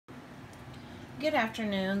Good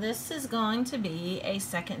afternoon. This is going to be a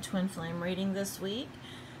second twin flame reading this week.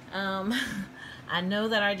 I know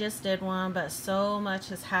that I just did one, but so much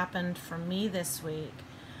has happened for me this week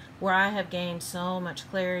where I have gained so much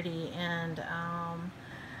clarity, and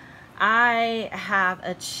I have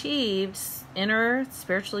achieved inner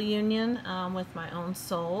spiritual union with my own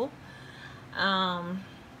soul. And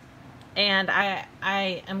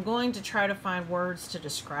I am going to try to find words to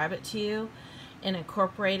describe it to you and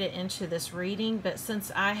incorporate it into this reading. But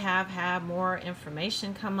since I have had more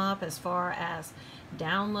information come up as far as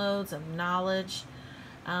downloads of knowledge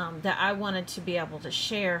that I wanted to be able to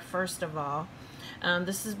share, first of all,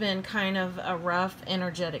 this has been kind of a rough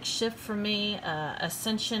energetic shift for me.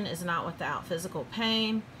 Ascension is not without physical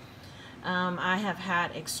pain. I have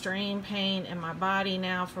had extreme pain in my body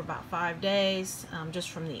now for about 5 days, just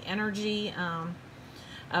from the energy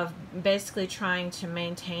of basically trying to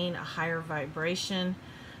maintain a higher vibration.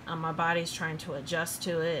 My body's trying to adjust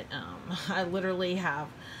to it. I literally have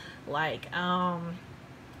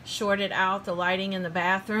shorted out the lighting in the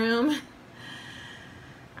bathroom.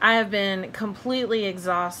 I have been completely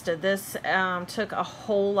exhausted. This took a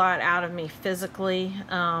whole lot out of me physically.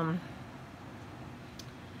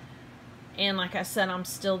 And like I said, I'm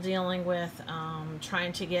still dealing with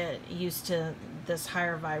trying to get used to this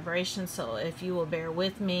higher vibration. So if you will bear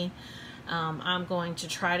with me, I'm going to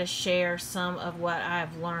try to share some of what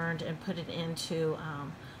I've learned and put it into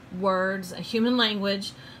words, a human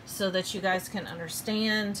language, so that you guys can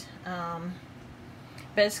understand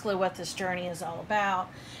basically what this journey is all about.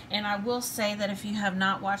 And I will say that if you have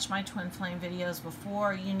not watched my twin flame videos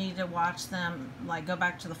before, you need to watch them, go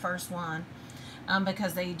back to the first one.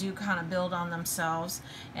 Because they do kind of build on themselves.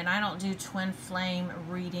 And I don't do twin flame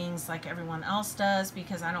readings like everyone else does,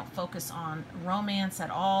 because I don't focus on romance at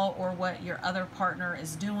all, or what your other partner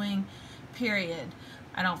is doing, period.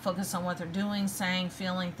 I don't focus on what they're doing, saying,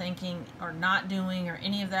 feeling, thinking, or not doing, or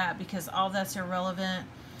any of that, because all that's irrelevant.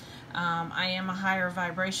 I am a higher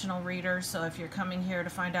vibrational reader, so if you're coming here to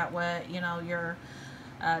find out what your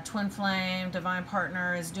twin flame divine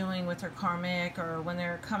partner is doing with their karmic, or when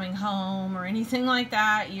they're coming home, or anything like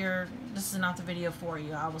that, this is not the video for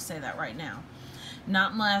you. I will say that right now.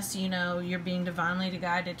 Not unless you're being divinely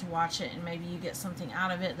guided to watch it, and maybe you get something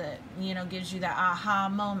out of it that gives you that aha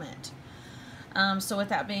moment. So with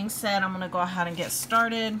that being said, I'm going to go ahead and get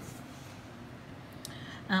started.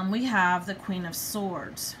 We have the Queen of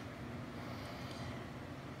Swords.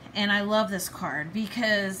 And I love this card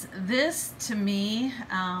because this, to me,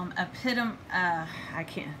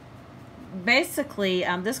 basically,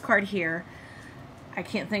 this card here, I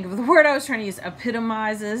can't think of the word I was trying to use,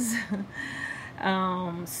 epitomizes,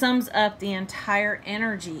 sums up the entire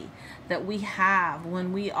energy that we have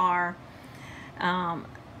when we are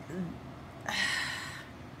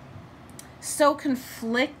so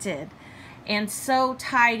conflicted and so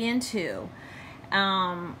tied into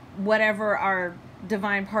whatever our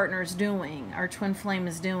divine partner is doing, our twin flame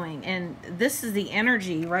is doing. And this is the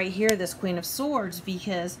energy right here, this Queen of Swords,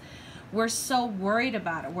 because we're so worried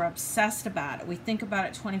about it. We're obsessed about it. We think about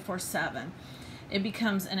it 24/7. It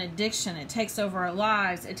becomes an addiction. It takes over our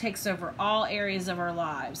lives. It takes over all areas of our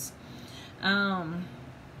lives. I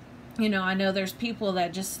know there's people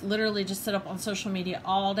that just literally just sit up on social media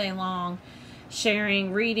all day long,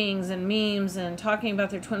 sharing readings and memes and talking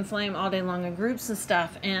about their twin flame all day long in groups and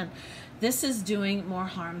stuff. And this is doing more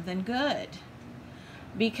harm than good,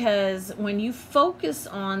 because when you focus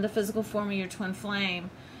on the physical form of your twin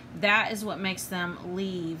flame, that is what makes them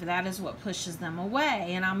leave. That is what pushes them away.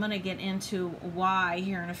 And I'm going to get into why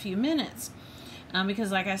here in a few minutes,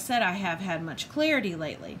 because like I said, I have had much clarity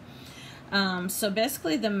lately. So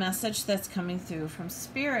basically the message that's coming through from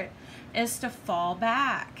Spirit is to fall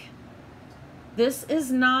back. This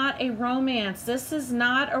is not a romance. This is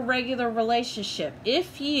not a regular relationship.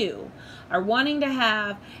 If you are wanting to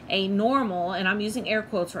have a normal, and I'm using air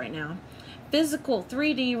quotes right now, physical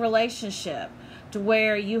 3D relationship, to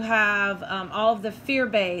where you have all of the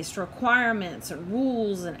fear-based requirements and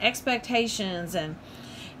rules and expectations, and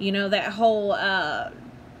that whole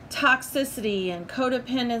toxicity and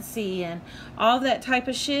codependency and all that type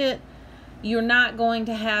of shit, you're not going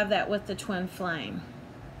to have that with the twin flame.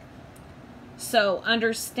 So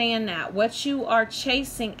understand that what you are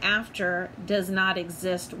chasing after does not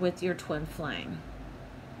exist with your twin flame.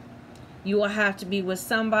 You will have to be with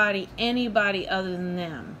somebody, anybody other than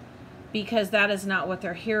them, because that is not what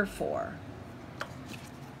they're here for.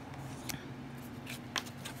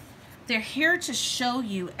 They're here to show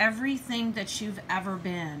you everything that you've ever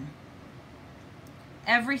been.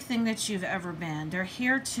 Everything that you've ever been. They're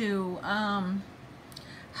here to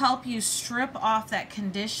help you strip off that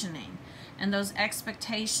conditioning and those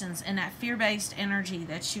expectations and that fear-based energy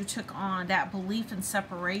that you took on, that belief in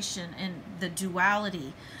separation and the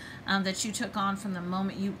duality that you took on from the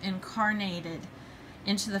moment you incarnated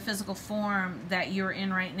into the physical form that you're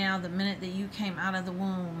in right now. The minute that you came out of the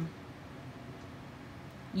womb,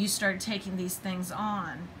 you started taking these things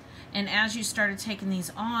on. And as you started taking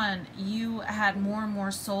these on, you had more and more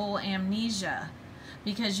soul amnesia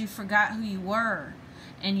because you forgot who you were.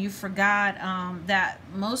 And you forgot that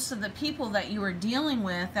most of the people that you are dealing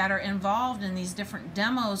with that are involved in these different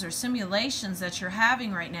demos or simulations that you're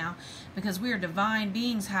having right now, because we are divine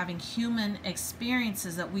beings having human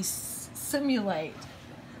experiences that we simulate.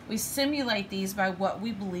 We simulate these by what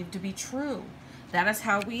we believe to be true. That is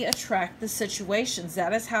how we attract the situations.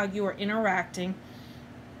 That is how you are interacting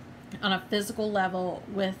on a physical level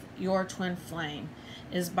with your twin flame,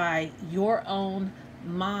 is by your own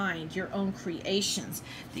mind, your own creations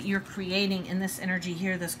that you're creating in this energy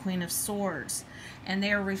here, this Queen of Swords, and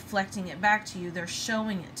they're reflecting it back to you. They're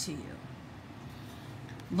showing it to you.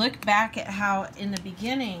 Look back at how in the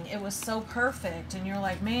beginning it was so perfect, and you're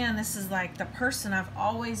like, man, this is like the person I've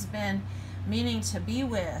always been meaning to be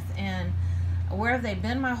with, and where have they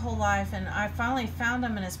been my whole life, and I finally found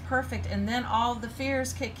them and it's perfect. And then all of the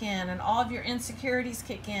fears kick in and all of your insecurities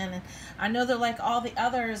kick in, and I know they're like all the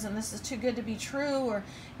others and this is too good to be true. Or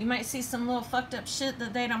you might see some little fucked up shit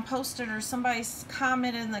that they done posted, or somebody's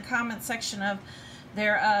commented in the comment section of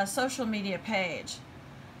their social media page,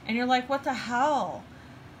 and you're like, what the hell,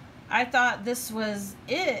 I thought this was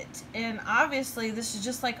it. And obviously this is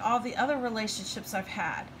just like all the other relationships I've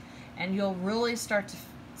had. And you'll really start to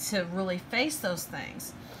really face those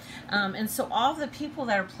things. And so all of the people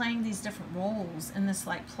that are playing these different roles in this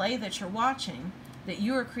like play that you're watching, that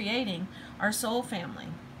you are creating, are soul family.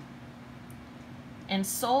 And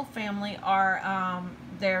soul family are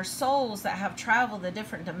their souls that have traveled the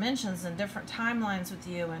different dimensions and different timelines with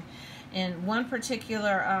you. And in one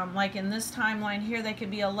particular, like in this timeline here, they could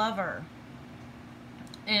be a lover.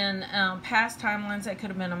 In past timelines, they could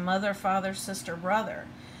have been a mother, father, sister, brother.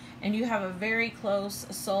 And you have a very close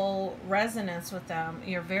soul resonance with them.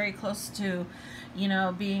 You're very close to, you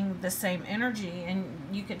know, being the same energy. And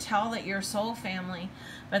you can tell that you're a soul family,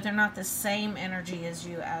 but they're not the same energy as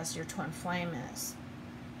you, as your twin flame is.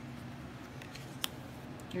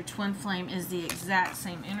 Your twin flame is the exact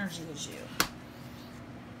same energy as you.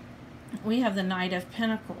 We have the Knight of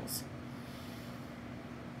Pentacles.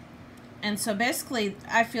 And so basically,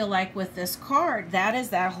 I feel like with this card, that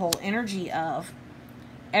is that whole energy of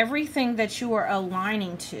everything that you are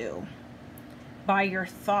aligning to by your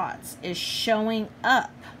thoughts is showing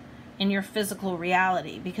up in your physical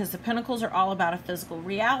reality, because the Pentacles are all about a physical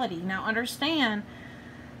reality. Now understand,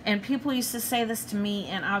 and people used to say this to me,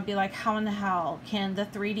 and I'd be like, how in the hell can the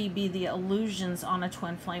 3D be the illusions on a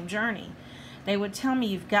twin flame journey? They would tell me,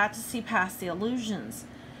 you've got to see past the illusions.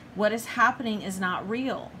 What is happening is not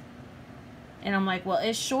real. And I'm like, well,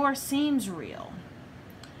 it sure seems real.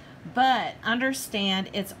 But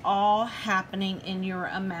understand, it's all happening in your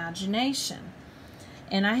imagination.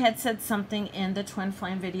 And I had said something in the twin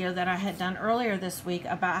flame video that I had done earlier this week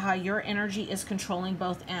about how your energy is controlling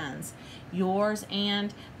both ends, yours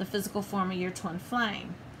and the physical form of your twin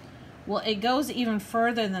flame. Well, it goes even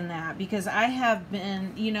further than that, because I have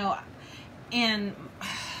been, you know, and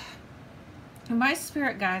my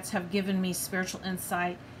spirit guides have given me spiritual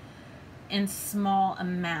insight in small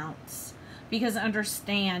amounts. Because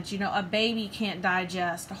understand, you know, a baby can't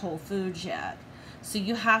digest whole foods yet. So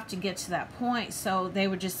you have to get to that point. So they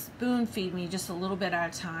would just spoon feed me just a little bit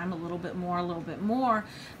at a time, a little bit more,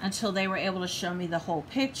 until they were able to show me the whole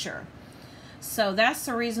picture. So that's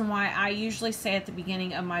the reason why I usually say at the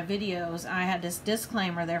beginning of my videos, I had this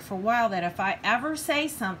disclaimer there for a while, that if I ever say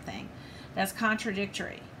something that's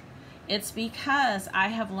contradictory, it's because I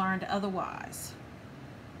have learned otherwise.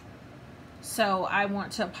 So I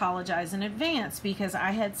want to apologize in advance, because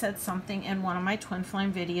I had said something in one of my twin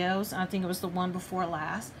flame videos, I think it was the one before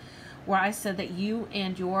last, where I said that you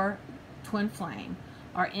and your twin flame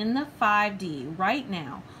are in the 5D right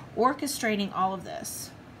now, orchestrating all of this.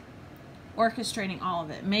 Orchestrating all of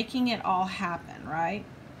it, making it all happen, right?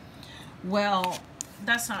 Well,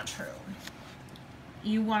 that's not true.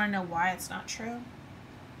 You want to know why it's not true?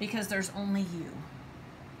 Because there's only you.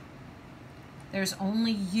 There's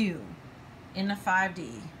only you in the 5D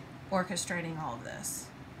orchestrating all of this.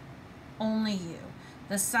 Only you.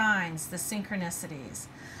 The signs, the synchronicities,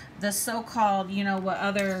 the so-called, you know, what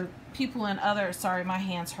other people in other, sorry, my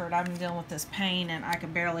hands hurt. I've been dealing with this pain and I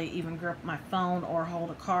can barely even grip my phone or hold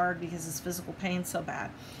a card because this physical pain's so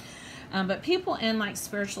bad. But people in like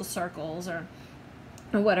spiritual circles, or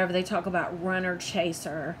or whatever. They talk about runner,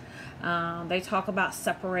 chaser. They talk about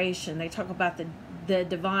separation. They talk about the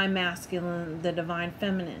divine masculine, the divine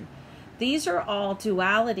feminine. These are all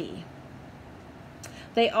duality.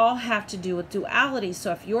 They all have to do with duality.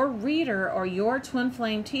 So if your reader or your twin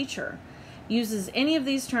flame teacher uses any of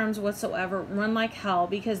these terms whatsoever, run like hell,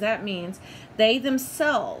 because that means they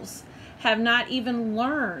themselves have not even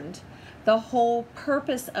learned the whole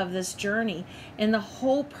purpose of this journey. And the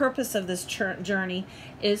whole purpose of this journey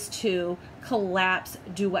is to collapse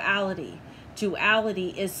duality. Duality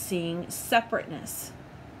is seeing separateness.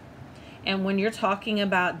 And when you're talking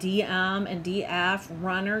about DM and DF,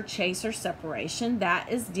 runner, chaser, separation,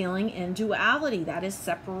 that is dealing in duality. That is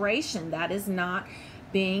separation. That is not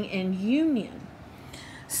being in union.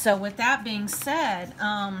 So with that being said,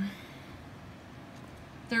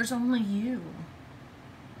 there's only you.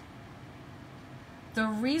 The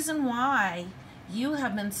reason why you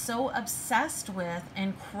have been so obsessed with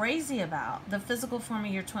and crazy about the physical form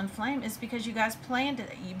of your twin flame is because you guys planned it,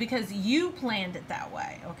 because you planned it that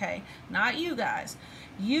way, okay? Not you guys.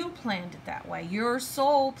 You planned it that way. Your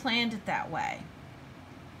soul planned it that way.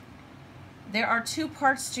 There are two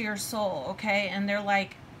parts to your soul, okay? And they're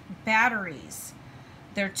like batteries.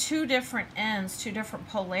 They're two different ends, two different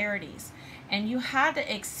polarities. And you had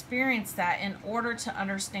to experience that in order to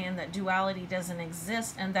understand that duality doesn't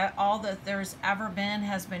exist, and that all that there's ever been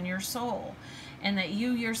has been your soul, and that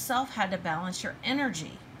you yourself had to balance your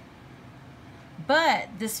energy. But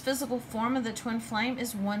this physical form of the twin flame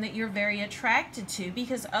is one that you're very attracted to,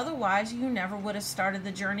 because otherwise you never would have started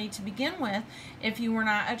the journey to begin with if you were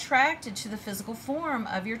not attracted to the physical form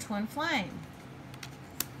of your twin flame.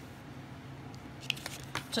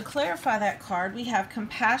 To clarify that card, we have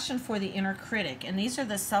compassion for the inner critic. And these are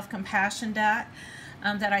the self-compassion deck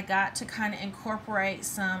that I got to kind of incorporate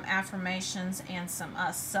some affirmations and some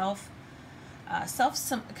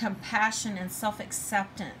self-compassion and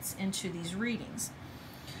self-acceptance into these readings.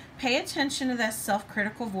 Pay attention to that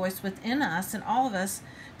self-critical voice within us, and all of us.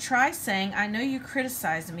 Try saying, I know you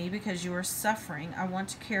criticize me because you are suffering. I want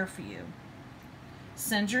to care for you.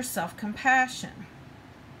 Send your self-compassion.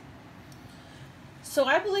 So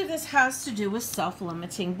I believe this has to do with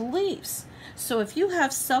self-limiting beliefs. So if you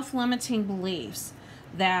have self-limiting beliefs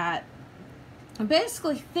that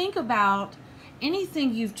basically think about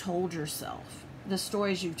anything you've told yourself, the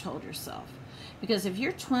stories you've told yourself. Because if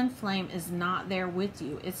your twin flame is not there with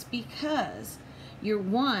you, it's because you're,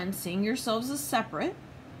 one, seeing yourselves as separate,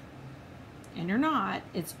 and you're not.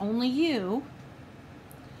 It's only you.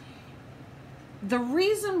 The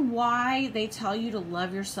reason why they tell you to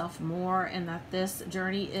love yourself more and that this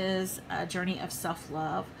journey is a journey of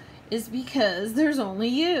self-love is because there's only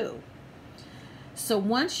you. So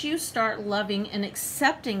once you start loving and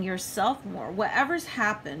accepting yourself more, whatever's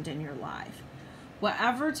happened in your life,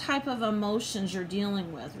 whatever type of emotions you're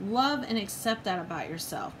dealing with, love and accept that about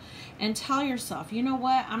yourself. And tell yourself, you know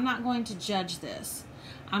what? I'm not going to judge this.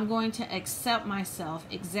 I'm going to accept myself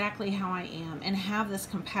exactly how I am and have this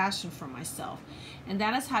compassion for myself. And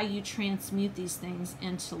that is how you transmute these things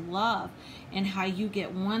into love, and how you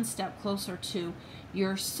get one step closer to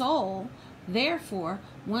your soul, therefore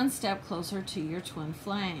one step closer to your twin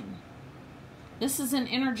flame. This is an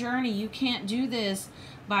inner journey. You can't do this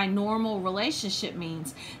by normal relationship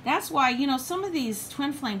means. That's why, you know, some of these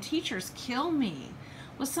twin flame teachers kill me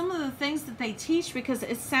with some of the things that they teach, because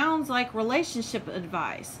it sounds like relationship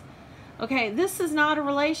advice. Okay, this is not a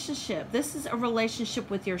relationship. This is a relationship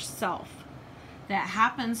with yourself that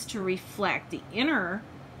happens to reflect the inner.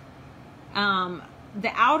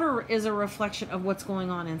 The outer is a reflection of what's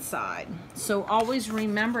going on inside. So always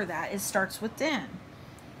remember that. It starts within.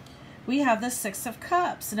 We have the Six of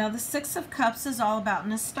Cups. Now, the Six of Cups is all about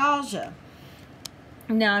nostalgia.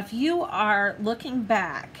 Now, if you are looking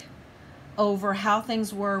back over how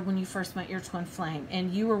things were when you first met your twin flame,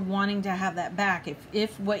 and you were wanting to have that back,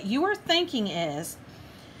 if what you are thinking is,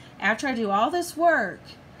 after I do all this work,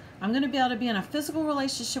 I'm going to be able to be in a physical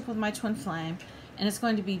relationship with my twin flame, and it's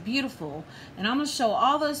going to be beautiful, and I'm going to show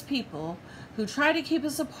all those people who try to keep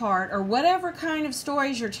us apart, or whatever kind of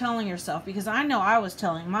stories you're telling yourself, because I know I was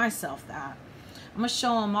telling myself that. I'm going to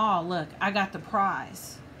show them all, look, I got the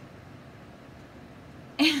prize.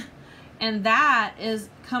 And that is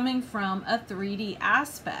coming from a 3D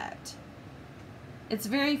aspect. It's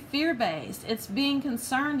very fear-based. It's being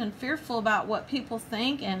concerned and fearful about what people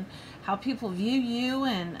think and how people view you,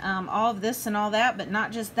 and all of this and all that. But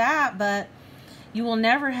not just that, but you will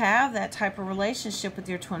never have that type of relationship with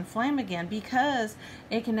your twin flame again, because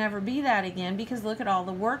it can never be that again, because look at all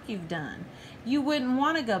the work you've done. You wouldn't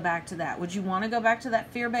want to go back to that. Would you want to go back to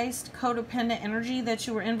that fear-based, codependent energy that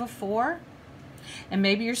you were in before? And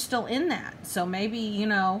maybe you're still in that. So maybe, you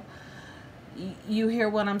know, you hear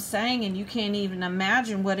what I'm saying and you can't even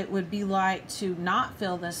imagine what it would be like to not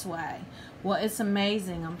feel this way. Well, it's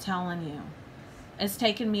amazing, I'm telling you. It's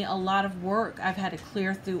taken me a lot of work. I've had to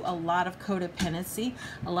clear through a lot of codependency,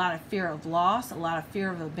 a lot of fear of loss, a lot of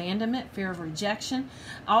fear of abandonment, fear of rejection,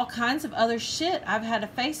 all kinds of other shit I've had to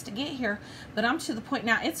face to get here. But I'm to the point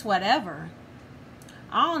now, it's whatever.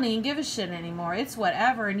 I don't even give a shit anymore. It's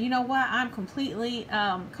whatever. And you know what? I'm completely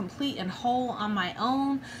complete and whole on my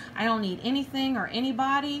own. I don't need anything or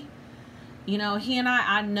anybody. You know, he and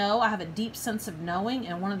I know, I have a deep sense of knowing,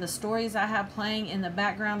 and one of the stories I have playing in the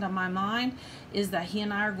background of my mind is that he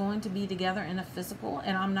and I are going to be together in the physical,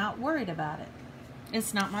 and I'm not worried about it.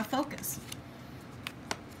 It's not my focus.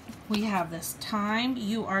 We have this time.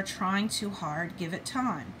 You are trying too hard. Give it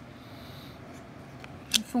time.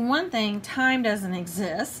 For one thing, time doesn't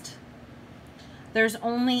exist. There's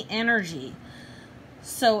only energy.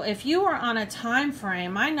 So if you are on a time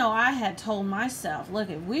frame, I know I had told myself, look,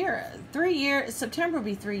 if we're 3 years, September will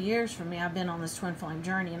be 3 years for me. I've been on this twin flame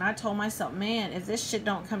journey, and I told myself, man, if this shit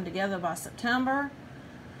don't come together by September,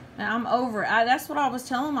 man, I'm over it. That's what I was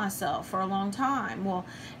telling myself for a long time. Well,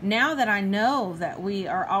 now that I know that we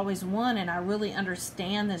are always one, and I really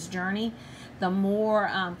understand this journey, the more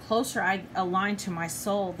closer I align to my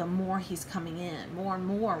soul, the more he's coming in, more and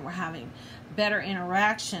more. We're having better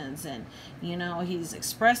interactions, and you know, he's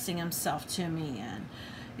expressing himself to me, and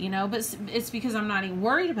you know, but it's because I'm not even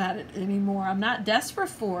worried about it anymore. I'm not desperate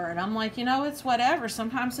for it. I'm like, you know, it's whatever.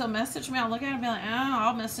 Sometimes he'll message me, I'll look at it and be like, oh,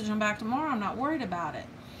 I'll message him back tomorrow. I'm not worried about it.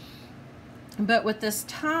 But with this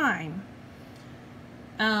time,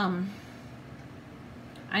 I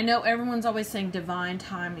know everyone's always saying divine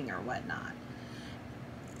timing or whatnot.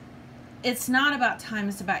 It's not about time,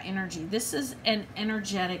 it's about energy. This is an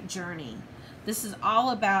energetic journey. This is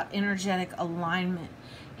all about energetic alignment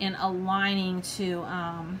and aligning to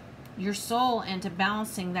your soul, and to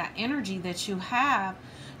balancing that energy that you have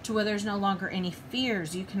to where there's no longer any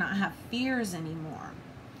fears. You cannot have fears anymore.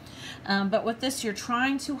 But with this, you're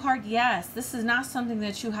trying too hard. Yes, this is not something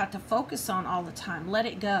that you have to focus on all the time. Let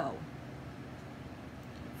it go.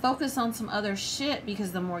 Focus on some other shit,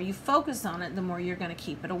 because the more you focus on it, the more you're going to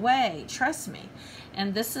keep it away. Trust me.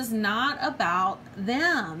 And this is not about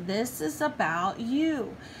them. This is about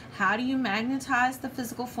you. How do you magnetize the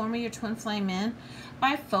physical form of your twin flame in?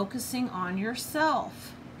 By focusing on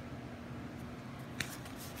yourself.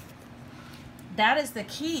 That is the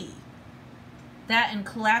key. That and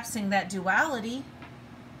collapsing that duality.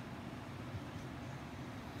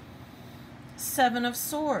 Seven of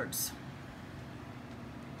Swords.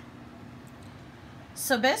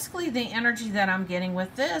 So basically the energy that I'm getting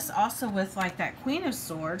with this, also with like that Queen of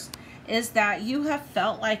Swords, is that you have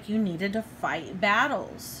felt like you needed to fight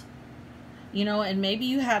battles. You know, and maybe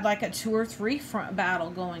you had like a 2 or 3 front battle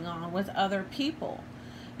going on with other people.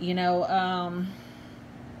 You know,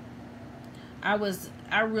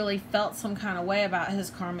 I really felt some kind of way about his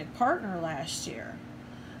karmic partner last year.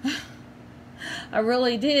 I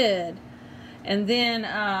really did. And then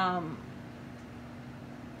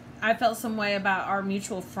I felt some way about our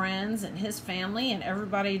mutual friends and his family, and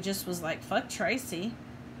everybody just was like, fuck Tracy.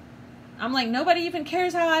 I'm like, nobody even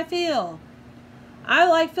cares how I feel.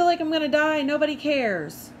 I feel like I'm going to die. Nobody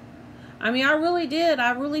cares. I mean, I really did.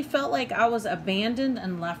 I really felt like I was abandoned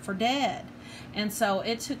and left for dead. And so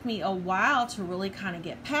it took me a while to really kind of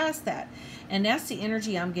get past that. And that's the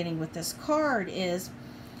energy I'm getting with this card, is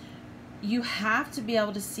you have to be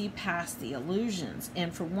able to see past the illusions.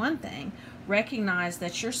 And for one thing, recognize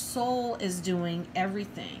that your soul is doing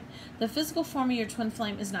everything. The physical form of your twin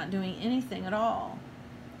flame is not doing anything at all.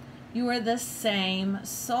 You are the same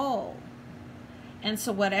soul. And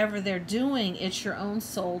so whatever they're doing, it's your own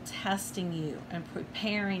soul testing you and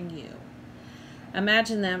preparing you.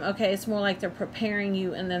 Imagine them, okay, it's more like they're preparing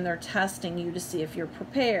you, and then they're testing you to see if you're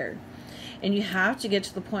prepared. And you have to get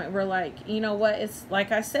to the point where, like, you know what, it's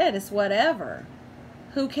like I said, it's whatever.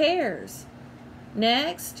 Who cares?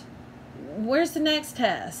 Next. Where's the next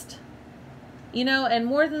test? You know, and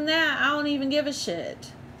more than that, I don't even give a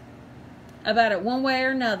shit about it one way or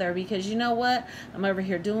another, because you know what? I'm over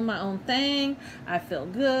here doing my own thing. I feel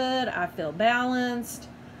good. I feel balanced.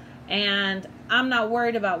 And I'm not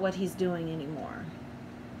worried about what he's doing anymore.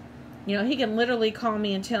 You know, he can literally call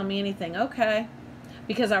me and tell me anything. Okay.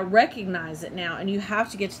 Because I recognize it now. And you have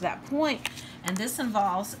to get to that point. And this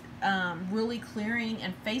involves really clearing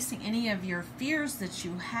and facing any of your fears that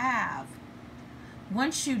you have.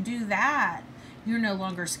 Once you do that, you're no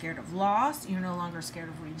longer scared of loss. You're no longer scared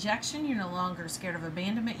of rejection. You're no longer scared of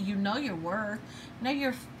abandonment. You know your worth. You know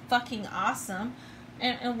you're fucking awesome.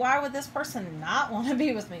 And why would this person not want to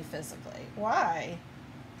be with me physically? Why?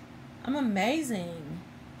 I'm amazing.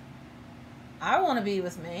 I want to be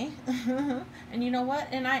with me. And you know what?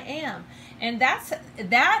 And I am. And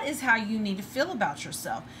that is how you need to feel about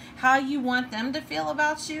yourself. How you want them to feel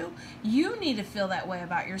about you. You need to feel that way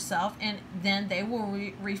about yourself, and then they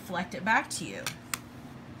will reflect it back to you.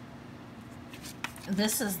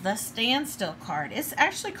 This is the standstill card. It's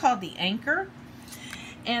actually called the Anchor.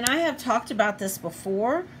 And I have talked about this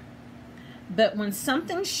before. But when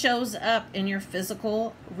something shows up in your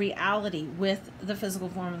physical reality with the physical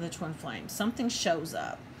form of the twin flame, something shows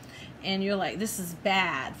up and you're like, this is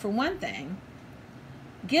bad. For one thing,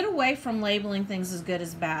 get away from labeling things as good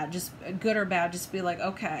as bad, just good or bad. Just be like,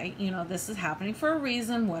 okay, you know, this is happening for a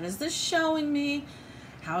reason. What is this showing me?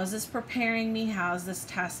 How is this preparing me? How is this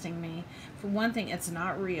testing me? For one thing, it's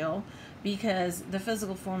not real. Because the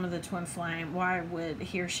physical form of the twin flame, why would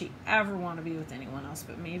he or she ever want to be with anyone else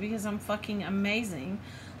but me? Because I'm fucking amazing.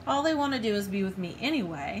 All they want to do is be with me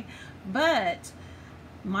anyway. But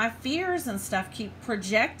my fears and stuff keep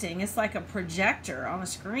projecting. It's like a projector on a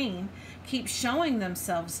screen. Keep showing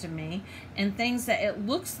themselves to me. And things that it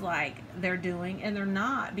looks like they're doing and they're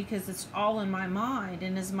not. Because it's all in my mind.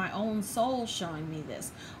 And is my own soul showing me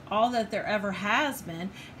this. All that there ever has been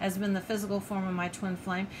the physical form of my twin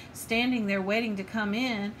flame standing there waiting to come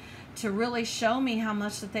in to really show me how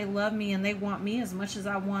much that they love me and they want me as much as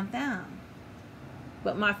I want them.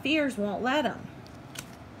 But my fears won't let them.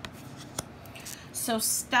 So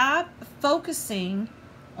stop focusing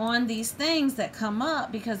on these things that come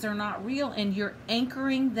up because they're not real, and you're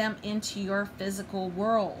anchoring them into your physical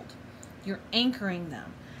world. You're anchoring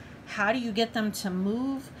them. How do you get them to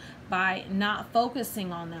move? By not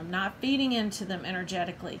focusing on them, not feeding into them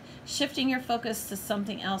energetically, shifting your focus to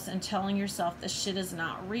something else and telling yourself this shit is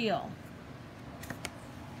not real.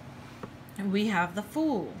 And we have the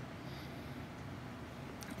Fool.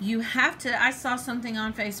 You have to, I saw something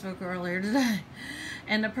on Facebook earlier today,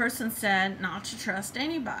 and the person said not to trust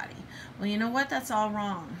anybody. Well, you know what? That's all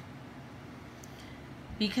wrong.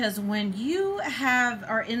 Because when you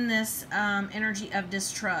are in this energy of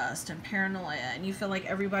distrust and paranoia and you feel like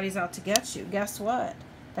everybody's out to get you, guess what?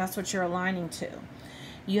 That's what you're aligning to.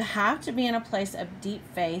 You have to be in a place of deep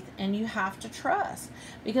faith and you have to trust.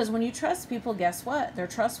 Because when you trust people, guess what? They're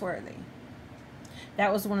trustworthy.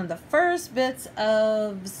 That was one of the first bits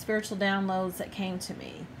of spiritual downloads that came to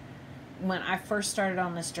me when I first started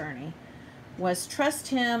on this journey, was trust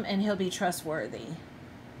him and he'll be trustworthy.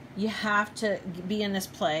 You have to be in this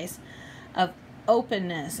place of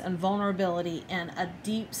openness and vulnerability and a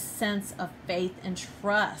deep sense of faith and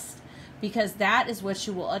trust, because that is what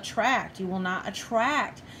you will attract. You will not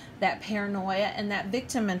attract that paranoia and that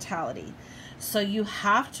victim mentality. So you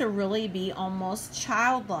have to really be almost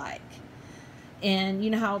childlike. And you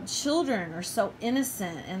know how children are so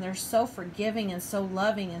innocent and they're so forgiving and so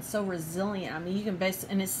loving and so resilient. I mean, you can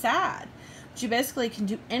basically, and it's sad, but you basically can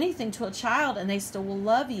do anything to a child and they still will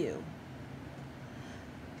love you.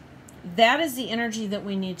 That is the energy that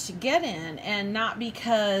we need to get in, and not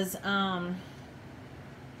because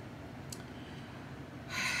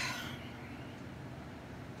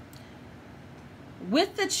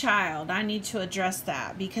with the child, I need to address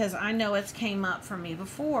that because I know it's came up for me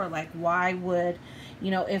before. Like, why would, you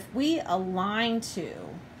know, if we align to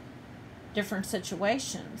different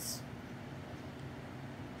situations,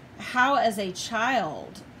 how as a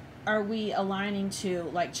child are we aligning to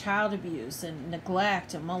like child abuse and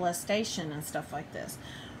neglect and molestation and stuff like this,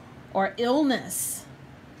 or illness?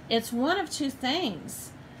 It's one of two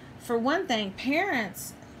things. For one thing,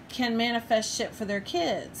 parents can manifest shit for their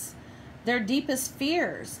kids, their deepest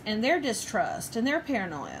fears and their distrust and their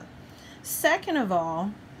paranoia. Second of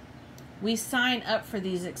all, we sign up for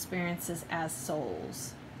these experiences as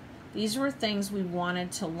souls. These were things we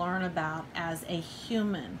wanted to learn about as a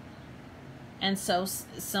human. And so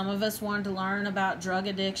some of us wanted to learn about drug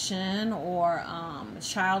addiction or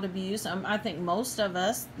child abuse. I think most of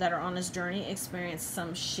us that are on this journey experienced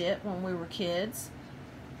some shit when we were kids.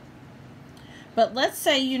 But let's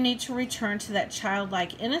say you need to return to that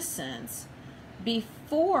childlike innocence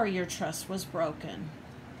before your trust was broken.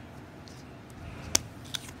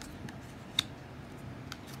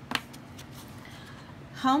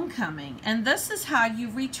 Homecoming. And this is how you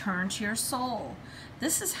return to your soul.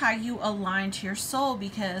 This is how you align to your soul,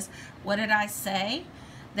 because what did I say?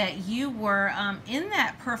 That you were in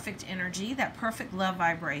that perfect energy, that perfect love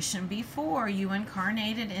vibration before you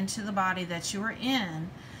incarnated into the body that you were in,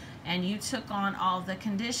 and you took on all the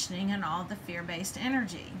conditioning and all the fear-based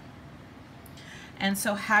energy. And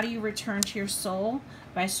so how do you return to your soul?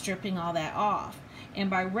 By stripping all that off. And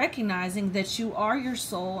by recognizing that you are your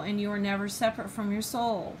soul and you are never separate from your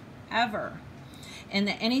soul, ever. And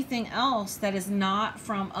that anything else that is not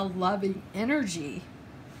from a loving energy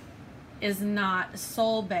is not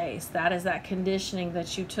soul-based. That is that conditioning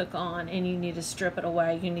that you took on, and you need to strip it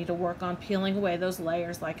away. You need to work on peeling away those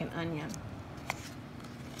layers like an onion.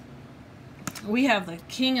 We have the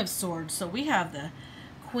King of Swords, so we have the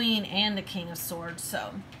Queen and the King of Swords.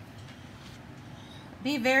 So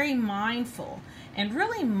be very mindful and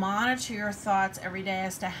really monitor your thoughts every day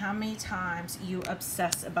as to how many times you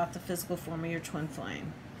obsess about the physical form of your twin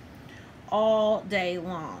flame all day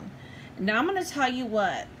long. Now I'm going to tell you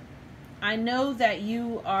what, I know that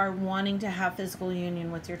you are wanting to have physical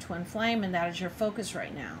union with your twin flame, and that is your focus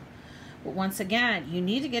right now. But once again, you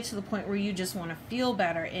need to get to the point where you just want to feel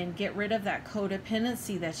better and get rid of that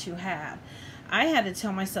codependency that you have. I had to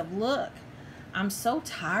tell myself, look, I'm so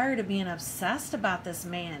tired of being obsessed about this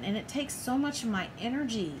man, and it takes so much of my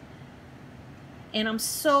energy. And I'm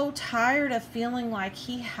so tired of feeling like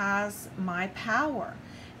he has my power.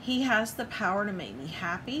 He has the power to make me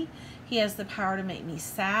happy. He has the power to make me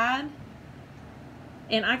sad.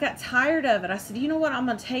 And I got tired of it. I said, you know what? I'm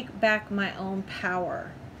going to take back my own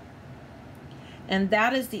power. And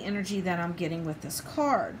that is the energy that I'm getting with this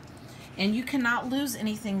card. And you cannot lose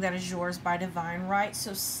anything that is yours by divine right.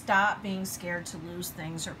 So stop being scared to lose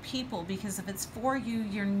things or people, because if it's for you,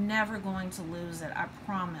 you're never going to lose it. I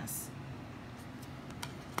promise.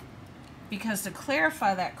 Because to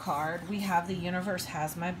clarify that card, we have the universe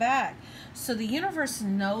has my back. So the universe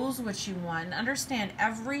knows what you want. And understand,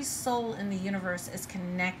 every soul in the universe is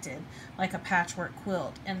connected like a patchwork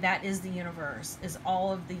quilt. And that is the universe, is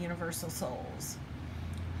all of the universal souls.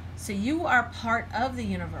 So you are part of the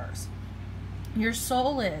universe. Your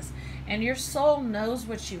soul is. And your soul knows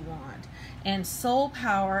what you want. And soul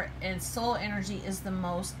power and soul energy is the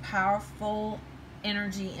most powerful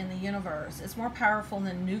energy in the universe. It's more powerful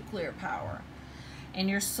than nuclear power. And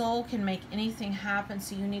your soul can make anything happen,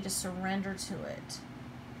 so you need to surrender to it.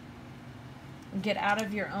 Get out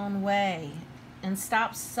of your own way and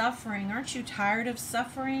stop suffering. Aren't you tired of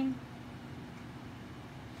suffering?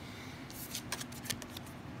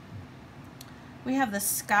 We have the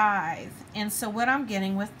Scythe. And so what I'm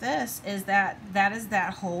getting with this is that is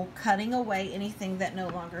that whole cutting away anything that no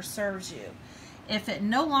longer serves you. If it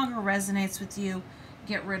no longer resonates with you,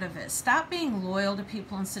 get rid of it. Stop being loyal to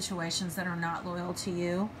people in situations that are not loyal to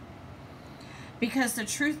you. Because the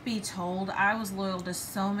truth be told, I was loyal to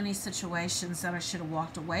so many situations that I should have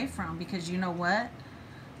walked away from, because you know what?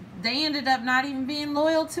 They ended up not even being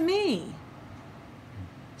loyal to me.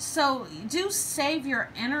 So do save your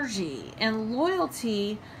energy, and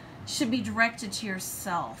loyalty should be directed to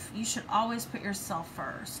yourself. You should always put yourself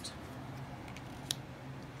first.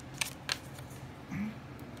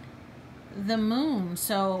 The moon.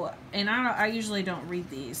 So, and I usually don't read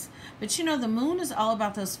these, but you know, the moon is all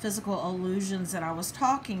about those physical illusions that I was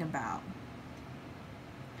talking about.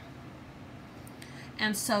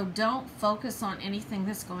 And so don't focus on anything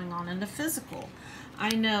that's going on in the physical.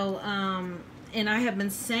 I know, and I have been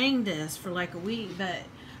saying this for like a week, but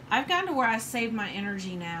I've gotten to where I save my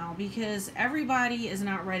energy now, because everybody is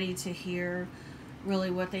not ready to hear really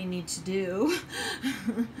what they need to do.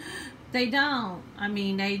 They don't. I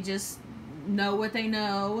mean, they just know what they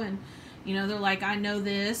know, and you know, they're like, I know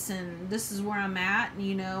this, and this is where I'm at, and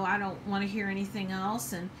you know, I don't want to hear anything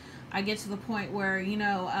else. And I get to the point where, you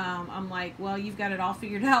know, I'm like, well, you've got it all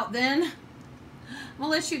figured out, then I'm gonna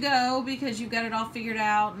let you go because you've got it all figured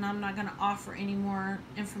out, and I'm not going to offer any more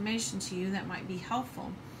information to you that might be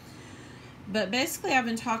helpful. But basically, I've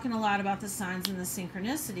been talking a lot about the signs and the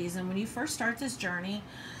synchronicities, and when you first start this journey,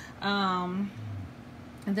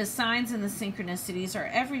 the signs and the synchronicities are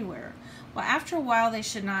everywhere. Well, after a while, they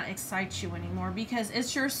should not excite you anymore, because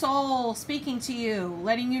it's your soul speaking to you,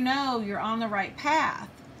 letting you know you're on the right path.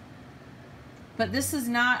 But this is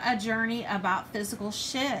not a journey about physical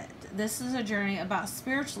shit. This is a journey about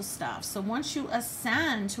spiritual stuff. So once you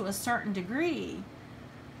ascend to a certain degree,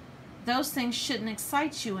 those things shouldn't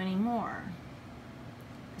excite you anymore.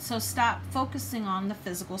 So stop focusing on the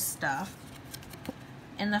physical stuff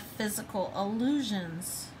and the physical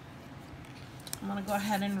illusions. I'm going to go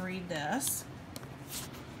ahead and read this.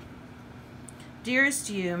 Dearest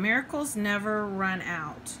you, miracles never run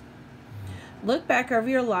out. Look back over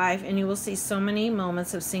your life and you will see so many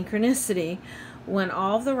moments of synchronicity when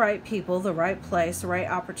all of the right people, the right place, the right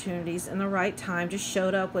opportunities, and the right time just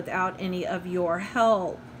showed up without any of your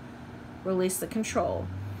help. Release the control.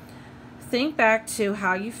 Think back to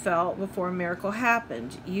how you felt before a miracle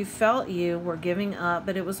happened. You felt you were giving up,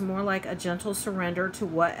 but it was more like a gentle surrender to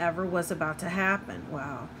whatever was about to happen.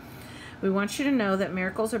 Wow. We want you to know that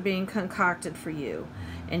miracles are being concocted for you,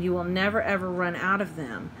 and you will never ever run out of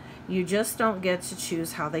them. You just don't get to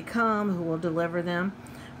choose how they come, who will deliver them,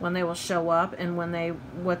 when they will show up, and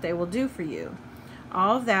what they will do for you.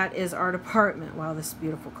 All of that is our department. Wow, this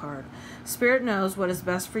beautiful card. Spirit knows what is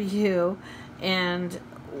best for you and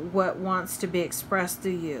what wants to be expressed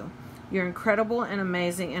through you. You're incredible and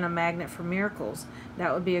amazing and a magnet for miracles.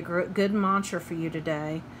 That would be a good mantra for you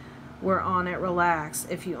today. We're on it. Relax.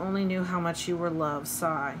 If you only knew how much you were loved.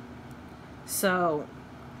 Sigh. So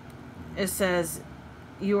it says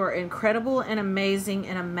you are incredible and amazing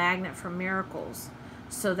and a magnet for miracles.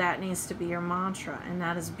 So that needs to be your mantra, and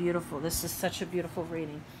that is beautiful. This is such a beautiful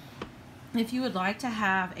reading. If you would like to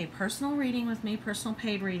have a personal reading with me, personal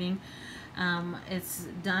paid reading, it's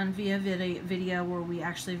done via video where we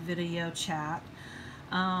actually video chat.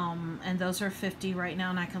 And those are $50 right now,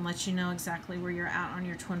 and I can let you know exactly where you're at on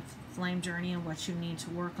your twin flame journey and what you need to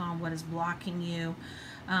work on, what is blocking you.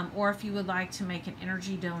 Or if you would like to make an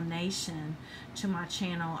energy donation to my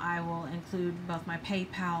channel, I will include both my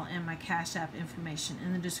PayPal and my Cash App information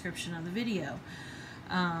in the description of the video.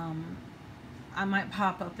 I might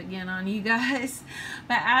pop up again on you guys,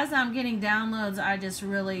 but as I'm getting downloads, I just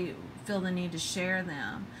really feel the need to share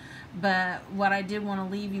them. But what I did want to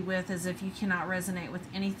leave you with is, if you cannot resonate with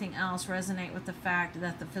anything else, resonate with the fact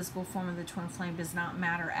that the physical form of the twin flame does not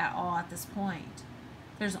matter at all at this point.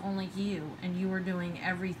 There's only you, and you are doing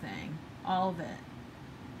everything, all of it.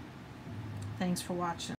 Thanks for watching.